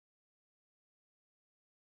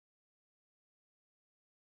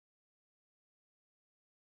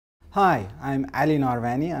Hi, I'm Ali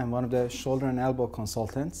Narvani. I'm one of the shoulder and elbow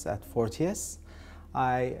consultants at Fortius.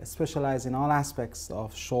 I specialize in all aspects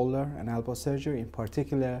of shoulder and elbow surgery, in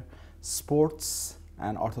particular sports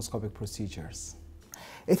and arthroscopic procedures.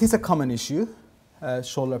 It is a common issue,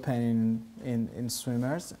 shoulder pain in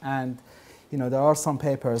swimmers, and there are some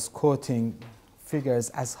papers quoting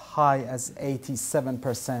figures as high as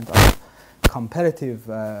 87% of competitive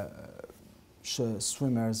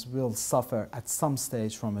swimmers will suffer at some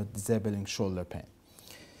stage from a disabling shoulder pain.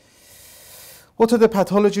 What are the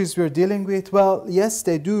pathologies we're dealing with? Well, yes,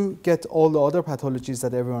 they do get all the other pathologies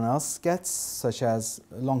that everyone else gets, such as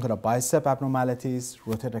long bicep abnormalities,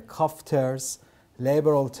 rotator cuff tears,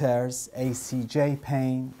 labral tears, ACJ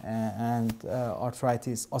pain, and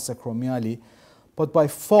arthritis osteochromially. But by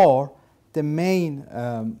far, the main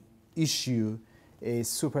issue is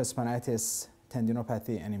supraspinatus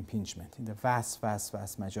tendinopathy and impingement in the vast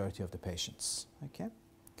majority of the patients. Okay.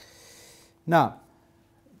 Now,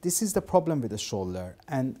 this is the problem with the shoulder,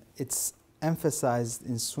 and it's emphasized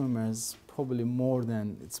in swimmers probably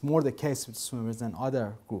it's more the case with swimmers than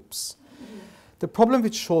other groups. The problem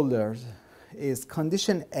with shoulders is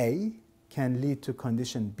condition A can lead to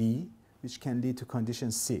condition B, which can lead to condition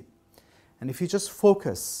C. And if you just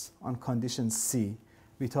focus on condition C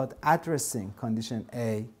without addressing condition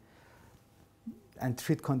A and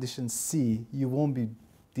treat condition C, you won't be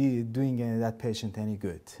doing that patient any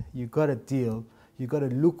good. You got to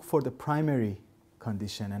look for the primary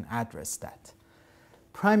condition and address that.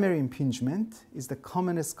 Primary impingement is the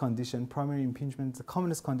commonest condition. Primary impingement is the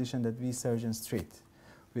commonest condition that we surgeons treat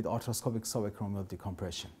with arthroscopic subacromial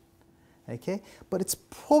decompression. Okay? But it's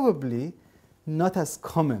probably not as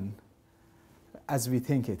common as we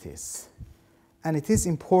think it is. And it is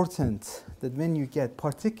important that when you get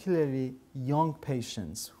particularly young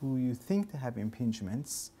patients who you think they have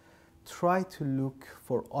impingements, try to look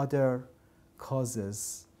for other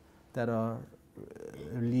causes that are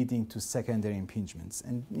leading to secondary impingements.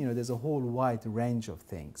 And there's a whole wide range of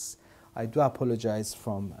things. I do apologize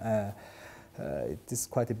from, this is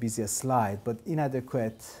quite a busy slide, but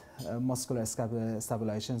inadequate muscular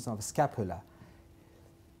stabilizations of scapula,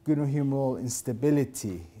 glenohumeral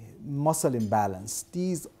instability, muscle imbalance,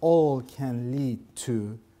 these all can lead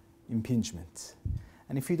to impingement.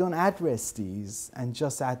 And if you don't address these and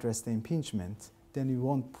just address the impingement, then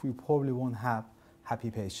you probably won't have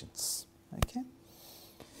happy patients. Okay?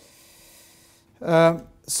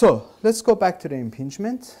 So let's go back to the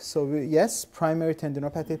impingement. So yes, primary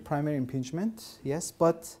tendinopathy, primary impingement, yes,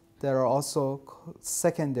 but there are also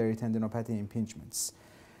secondary tendinopathy impingements.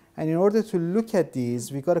 And in order to look at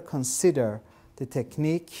these, we've got to consider the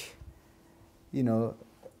technique, the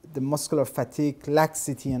muscular fatigue,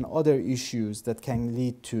 laxity, and other issues that can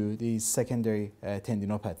lead to these secondary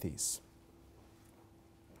tendinopathies.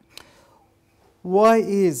 Why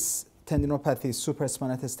is tendinopathy,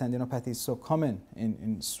 supraspinatus tendinopathy, so common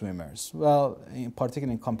in swimmers? Well,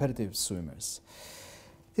 particularly in competitive swimmers.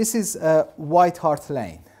 This is White Hart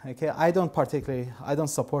Lane. Okay, I don't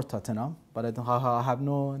support Tottenham, but I have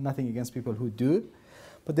nothing against people who do.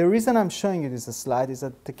 But the reason I'm showing you this slide is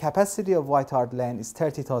that the capacity of White Hart Lane is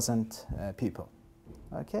 30,000 people.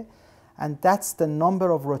 Okay, and that's the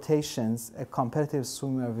number of rotations a competitive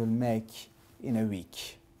swimmer will make in a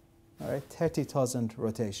week. All right, 30,000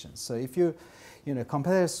 rotations. So if a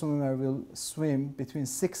competitive swimmer will swim between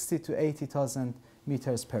 60 to 80,000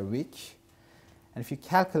 meters per week. And if you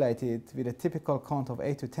calculate it with a typical count of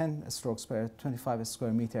 8 to 10 strokes per 25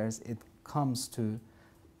 square meters, it comes to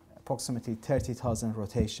approximately 30,000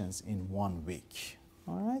 rotations in 1 week.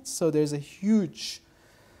 All right, so there's a huge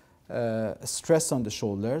stress on the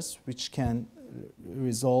shoulders, which can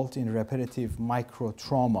result in repetitive micro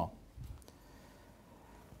trauma.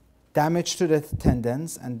 Damage to the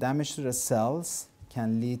tendons and damage to the cells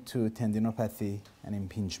can lead to tendinopathy and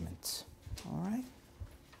impingement. All right.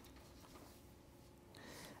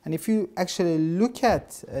 And if you actually look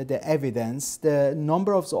at the evidence, the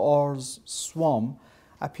number of hours swum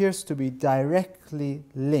appears to be directly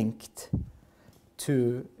linked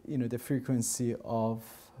to the frequency of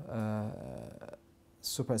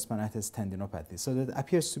supraspinatus tendinopathy. So there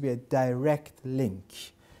appears to be a direct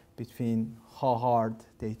link between how hard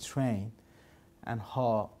they train and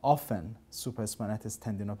how often supraspinatus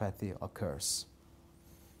tendinopathy occurs.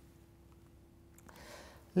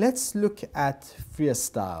 Let's look at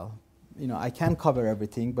freestyle. I can cover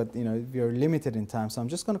everything, but we are limited in time, so I'm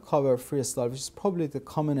just going to cover freestyle, which is probably the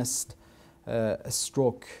commonest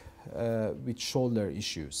stroke with shoulder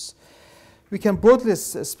issues. We can, broadly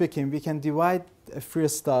speaking, we can divide a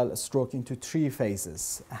freestyle stroke into 3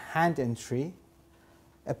 phases: a hand entry,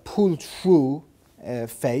 a pull through,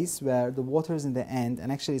 phase where the water is in the end,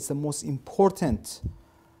 and actually it's the most important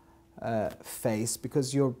phase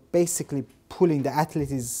because you're basically pulling, the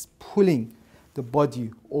athlete is pulling the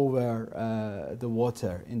body over the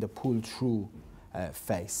water in the pull-through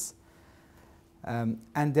phase.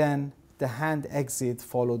 And then the hand exit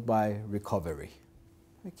followed by recovery.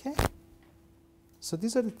 Okay? So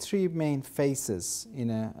these are the three main phases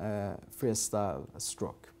in a freestyle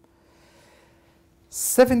stroke.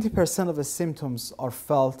 70% of the symptoms are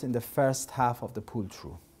felt in the first half of the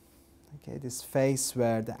pull-through. Okay, this phase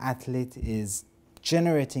where the athlete is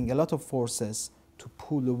generating a lot of forces to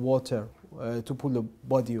pull the water, to pull the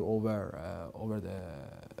body over,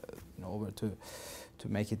 to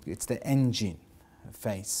make it. It's the engine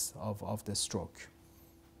phase of the stroke.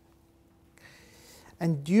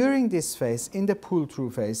 And during this phase, in the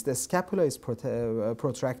pull-through phase, the scapula is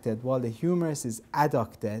protracted while the humerus is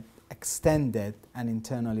adducted, extended, and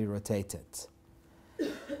internally rotated.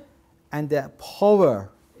 And the power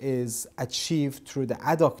is achieved through the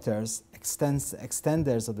adductors,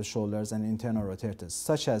 extenders of the shoulders, and internal rotators,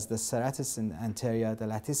 such as the serratus anterior, the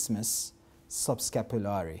latissimus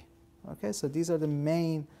subscapulari. Okay, so these are the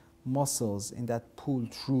main muscles in that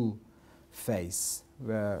pull-through phase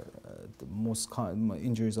where the most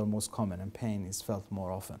injuries are most common and pain is felt more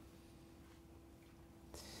often.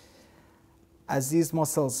 As these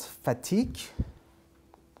muscles fatigue,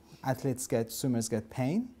 swimmers get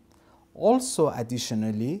pain. Also,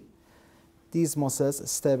 additionally, these muscles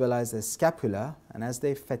stabilize the scapula, and as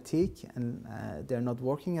they fatigue and they're not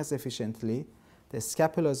working as efficiently, the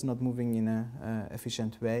scapula is not moving in an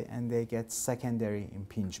efficient way, and they get secondary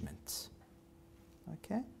impingement.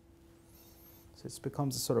 Okay? So it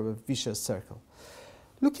becomes a sort of a vicious circle.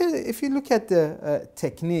 If you look at the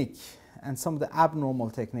technique and some of the abnormal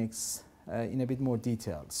techniques in a bit more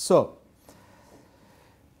detail. So,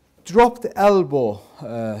 drop the elbow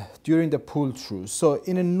during the pull-through. So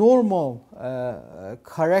in a normal,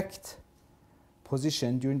 correct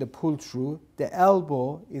position during the pull-through, the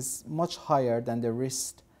elbow is much higher than the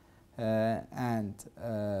wrist and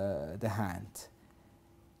the hand.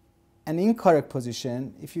 An incorrect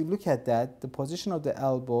position, if you look at that, the position of the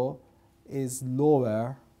elbow is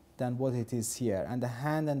lower than what it is here, and the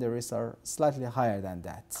hand and the wrist are slightly higher than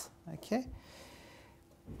that. Okay?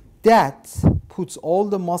 That puts all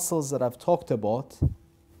the muscles that I've talked about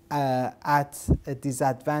at a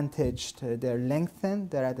disadvantage. They're lengthened,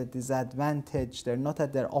 they're at a disadvantage, they're not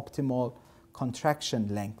at their optimal contraction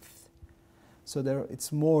length. So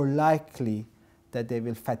it's more likely that they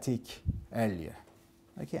will fatigue earlier.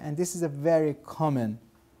 Okay? And this is a very common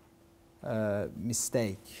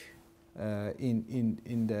mistake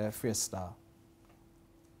in the freestyle.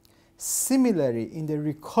 Similarly, in the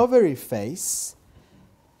recovery phase,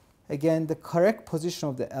 again, the correct position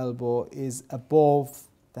of the elbow is above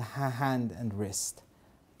the hand and wrist.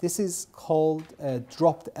 This is called a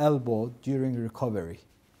dropped elbow during recovery.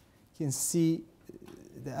 You can see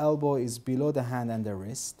the elbow is below the hand and the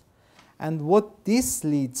wrist. And what this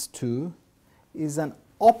leads to is an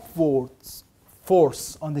upward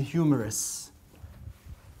force on the humerus.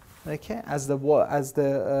 Okay, as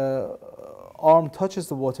the arm touches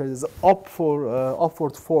the water, there's an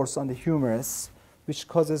upward force on the humerus, which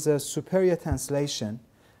causes a superior translation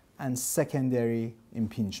and secondary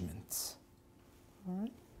impingement. All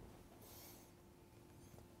right.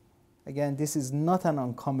 Again, this is not an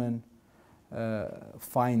uncommon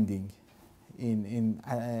finding in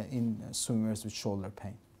swimmers with shoulder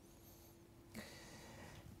pain.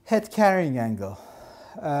 Head carrying angle.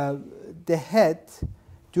 The head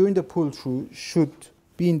during the pull-through should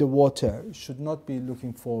be in the water, should not be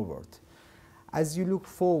looking forward. As you look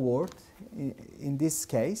forward, in this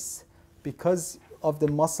case, because of the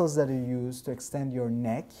muscles that you use to extend your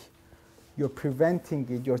neck, you're preventing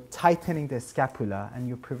it, you're tightening the scapula, and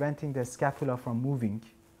you're preventing the scapula from moving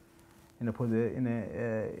in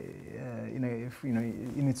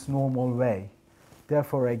its normal way.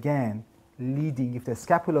 Therefore, again, leading, if the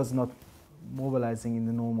scapula is not mobilizing in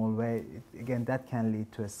the normal way, again, that can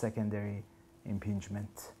lead to a secondary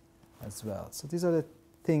impingement as well. So these are the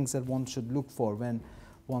things that one should look for when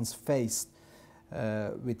one's faced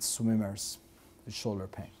with swimmers with shoulder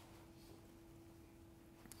pain.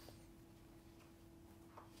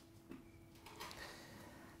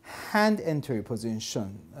 Hand entry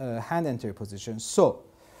position. So,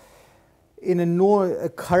 in a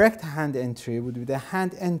correct hand entry would be the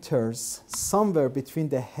hand enters somewhere between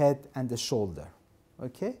the head and the shoulder.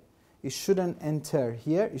 Okay, it shouldn't enter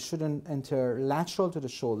here. It shouldn't enter lateral to the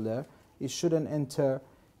shoulder. It shouldn't enter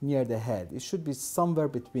near the head. It should be somewhere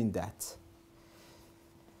between that.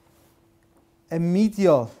 A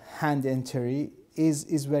medial hand entry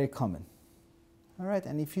is very common. All right,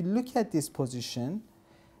 and if you look at this position,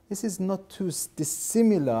 this is not too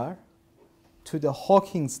dissimilar to the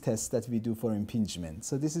Hawking's test that we do for impingement.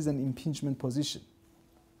 So this is an impingement position.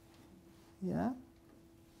 Yeah.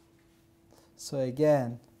 So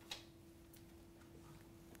again,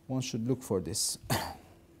 one should look for this.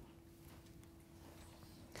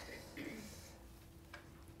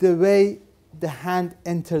 The way the hand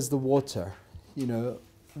enters the water, you know,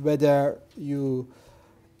 whether you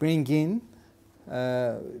bring in,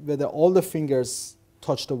 whether all the fingers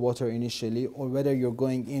touch the water initially or whether you're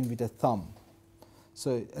going in with a thumb.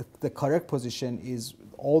 So the correct position is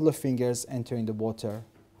all the fingers entering the water,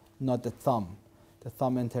 not the thumb. The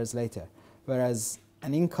thumb enters later. Whereas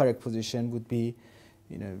an incorrect position would be,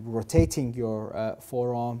 you know, rotating your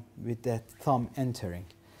forearm with the thumb entering.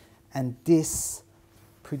 And this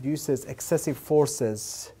produces excessive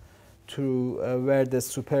forces to where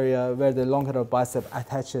the long bicep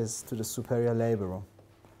attaches to the superior labrum,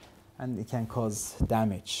 and it can cause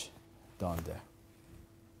damage down there.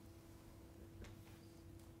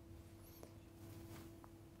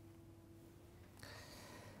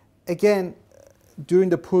 Again, during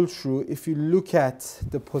the pull-through, if you look at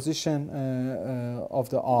the position of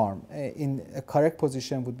the arm, in a correct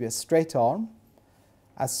position would be a straight arm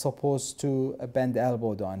as opposed to a bent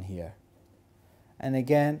elbow down here. And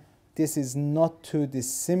again, this is not too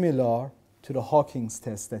dissimilar to the Hawking's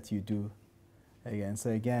test that you do again.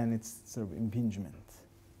 So again, it's sort of impingement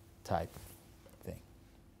type thing.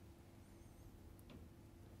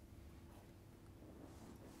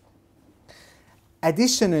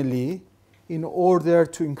 Additionally, in order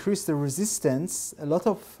to increase the resistance, a lot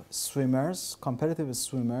of swimmers, competitive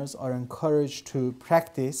swimmers, are encouraged to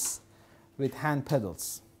practice with hand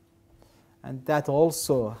pedals. And that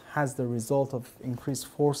also has the result of increased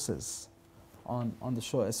forces on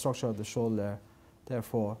the structure of the shoulder,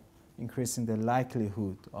 therefore increasing the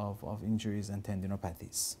likelihood of injuries and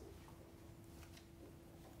tendinopathies.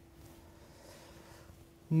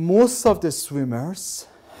 Most of the swimmers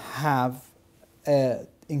have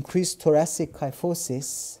increased thoracic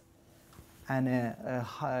kyphosis and a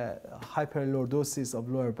hyperlordosis of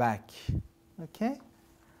lower back. Okay?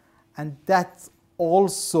 And that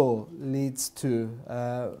also leads to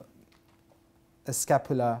a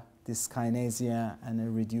scapular dyskinesia and a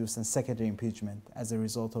reduced and secondary impingement as a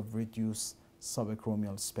result of reduced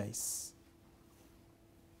subacromial space.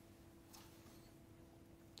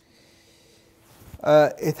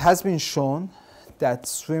 It has been shown that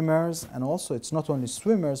swimmers, and also it's not only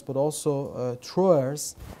swimmers but also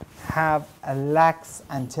throwers, have a lax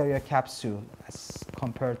anterior capsule as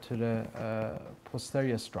compared to the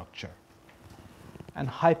posterior structure. And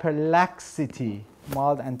hyperlaxity,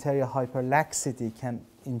 mild anterior hyperlaxity, can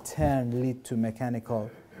in turn lead to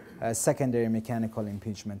mechanical, secondary mechanical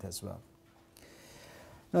impingement as well.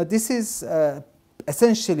 Now this is,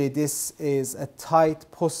 essentially this is a tight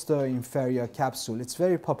posterior inferior capsule. It's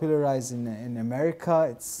very popularized in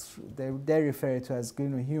America. They refer to it as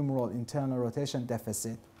glenohumeral internal rotation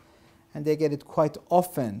deficit. And they get it quite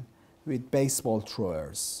often with baseball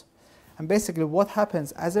throwers. And basically what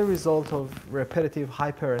happens as a result of repetitive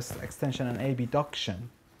hyperextension and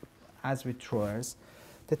abduction, as with throwers,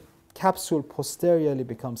 the capsule posteriorly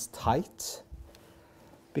becomes tight.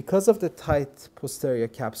 Because of the tight posterior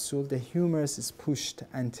capsule, the humerus is pushed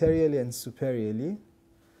anteriorly and superiorly,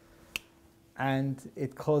 and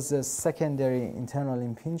it causes secondary internal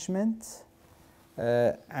impingement,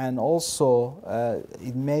 and also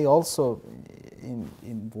it may also,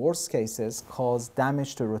 in worst cases, cause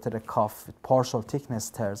damage to the rotator cuff with partial thickness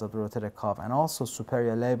tears of the rotator cuff and also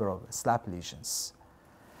superior labral slap lesions.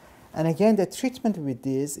 And again, the treatment with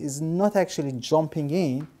this is not actually jumping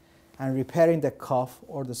in and repairing the cuff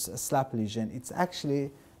or the slap lesion. It's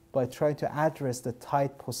actually by trying to address the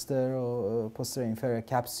tight posterior inferior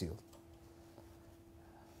capsule.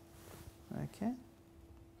 Okay.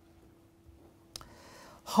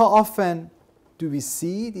 How often do we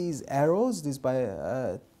see these errors, these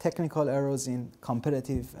technical errors in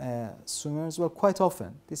competitive swimmers? Well, quite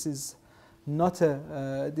often. This is not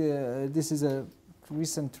this is a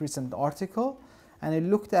recent article, and it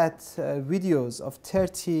looked at videos of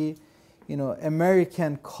 30,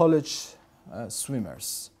 American college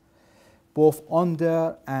swimmers, both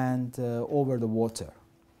under and over the water.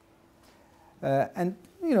 And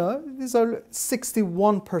these are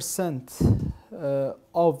 61%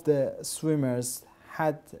 of the swimmers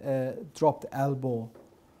had dropped elbow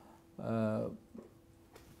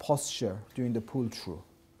posture during the pull-through.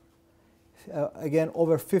 Again,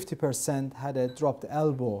 over 50% had a dropped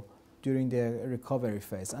elbow during the recovery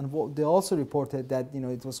phase. And they also reported that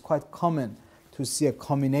it was quite common to to see a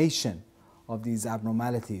combination of these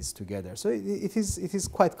abnormalities together. So it is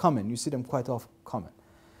quite common. You see them quite often common.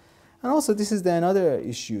 And also, this is another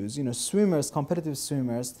issue. You know, swimmers, competitive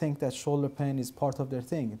swimmers, think that shoulder pain is part of their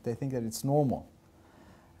thing. They think that it's normal.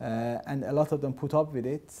 And a lot of them put up with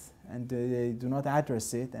it, and they do not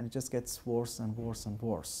address it, and it just gets worse and worse and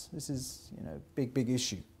worse. This is, you know, a big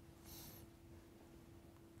issue.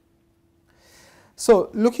 So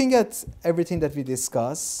looking at everything that we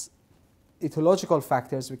discuss, etiological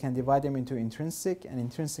factors, we can divide them into intrinsic and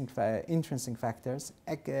intrinsic factors.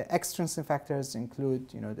 Extrinsic factors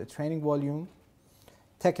include, you know, the training volume,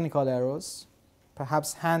 technical errors,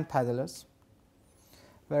 perhaps hand paddlers,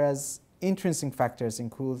 whereas intrinsic factors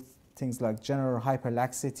include things like general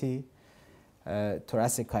hyperlaxity,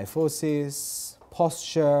 thoracic kyphosis,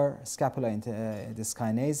 posture, scapular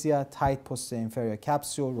dyskinesia, tight posterior inferior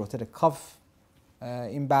capsule, rotator cuff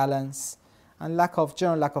imbalance, and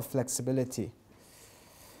general lack of flexibility.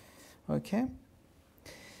 Okay.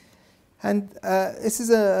 And this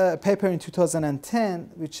is a paper in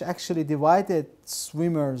 2010 which actually divided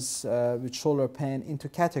swimmers with shoulder pain into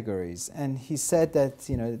categories. And he said that,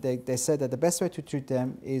 you know, they said that the best way to treat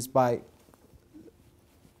them is by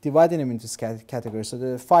dividing them into categories. So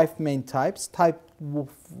there are 5 main types. Type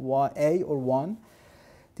A or 1.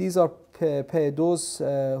 These are those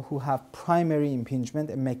who have primary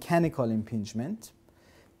impingement, a mechanical impingement.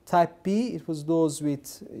 Type B, it was those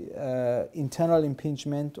with internal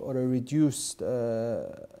impingement or a reduced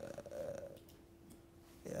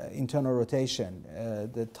internal rotation,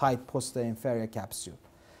 the tight posterior inferior capsule.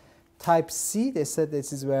 Type C, they said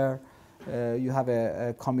this is where you have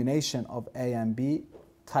a combination of A and B.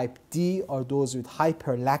 Type D are those with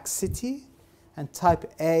hyperlaxity. And type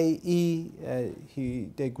A, E,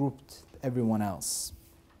 they grouped everyone else.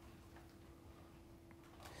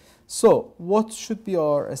 So what should be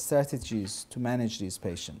our strategies to manage these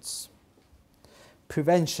patients?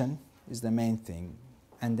 Prevention is the main thing,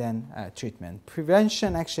 and then treatment.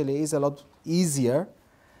 Prevention actually is a lot easier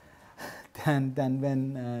than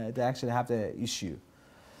when they actually have the issue.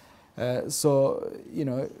 So, you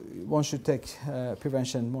know, one should take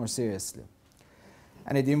prevention more seriously.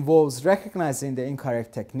 And it involves recognizing the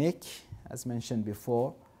incorrect technique, as mentioned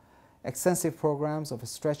before, extensive programs of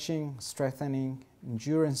stretching, strengthening,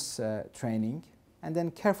 endurance training, and then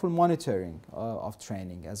careful monitoring of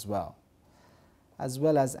training as well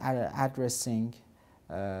as addressing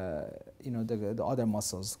you know, the other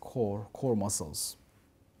muscles, core muscles.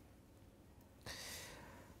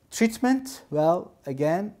 Treatment, well,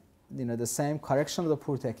 again, you know, the same correction of the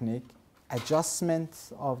poor technique,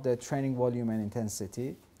 adjustment of the training volume and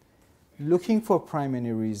intensity, looking for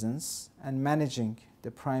primary reasons, and managing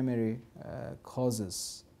the primary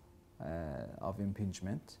causes of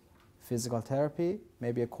impingement. Physical therapy,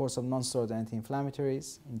 maybe a course of non-steroidal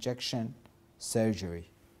anti-inflammatories, injection, surgery.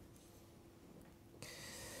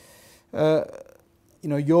 You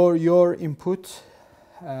know, your input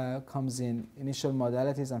comes in initial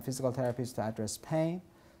modalities and physical therapies to address pain,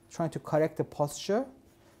 trying to correct the posture,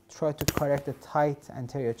 try to correct the tight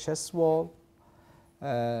anterior chest wall,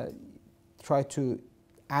 try to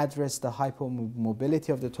address the hypomobility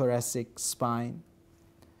of the thoracic spine,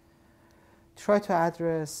 try to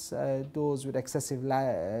address those with excessive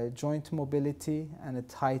joint mobility and a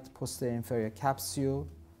tight posterior inferior capsule,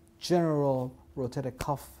 general rotator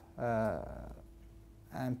cuff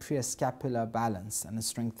and prescapular balance and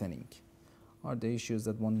strengthening are the issues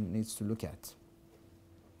that one needs to look at.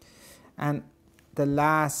 And the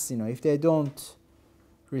last, you know, if they don't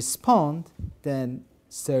respond, then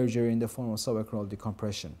surgery in the form of subacromial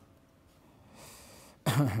decompression.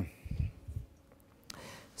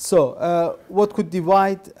 So what could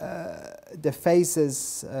divide the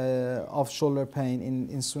phases of shoulder pain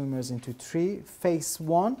in swimmers into 3? Phase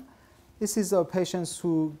 1, this is patients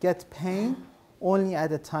who get pain only at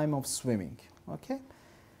the time of swimming, okay?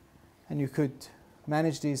 And you could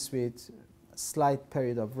manage this with a slight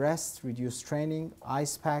period of rest, reduced training,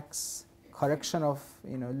 ice packs, correction of,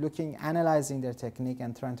 you know, analyzing their technique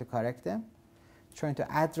and trying to correct them, trying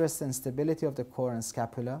to address the instability of the core and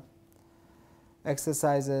scapula,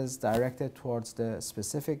 exercises directed towards the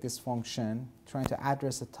specific dysfunction, trying to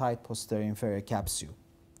address the tight posterior inferior capsule.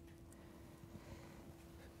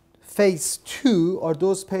 Phase 2 are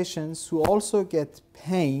those patients who also get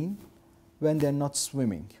pain when they're not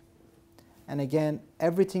swimming. And again,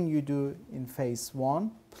 everything you do in phase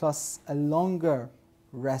 1 plus a longer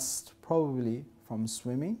rest probably from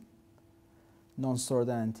swimming,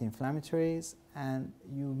 non-steroidal anti-inflammatories, and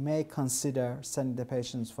you may consider sending the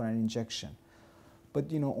patients for an injection.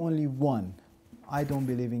 But, you know, only one I don't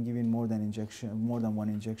believe in giving more than one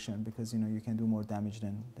injection, because you can do more damage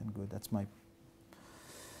than good. That's my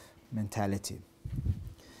mentality.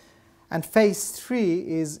 And phase 3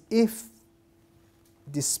 is if,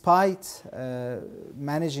 despite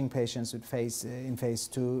managing patients with in phase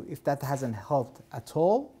 2, if that hasn't helped at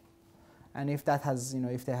all, and if that has,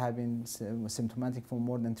 if they have been symptomatic for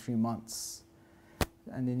more than 3 months,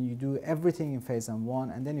 and then you do everything in phase 1,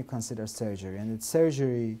 and then you consider surgery. And with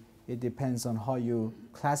surgery, it depends on how you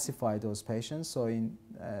classify those patients. So in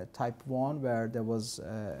type 1, where there was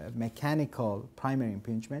mechanical primary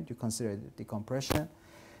impingement, you consider decompression.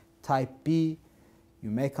 Type B,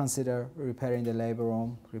 you may consider repairing the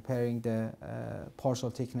labrum, repairing the partial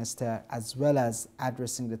thickness tear, as well as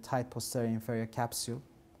addressing the tight posterior inferior capsule.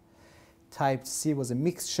 Type C was a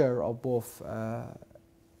mixture of both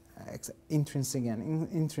intrinsic and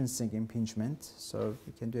intrinsic impingement, so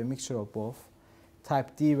you can do a mixture of both.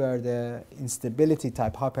 Type D were the instability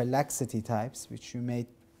type, hyperlaxity types, which you may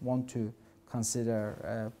want to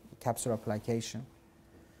consider capsular application.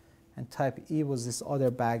 And type E was this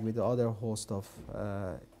other bag with the other host of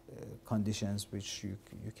conditions which you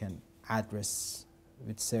can address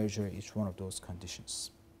with surgery, each one of those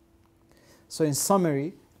conditions. So in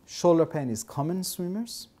summary, shoulder pain is common in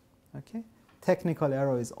swimmers. Okay? Technical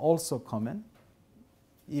error is also common,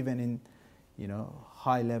 even in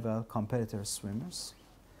high-level competitor swimmers.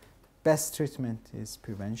 Best treatment is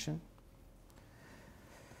prevention.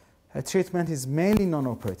 Treatment is mainly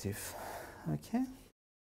non-operative. Okay?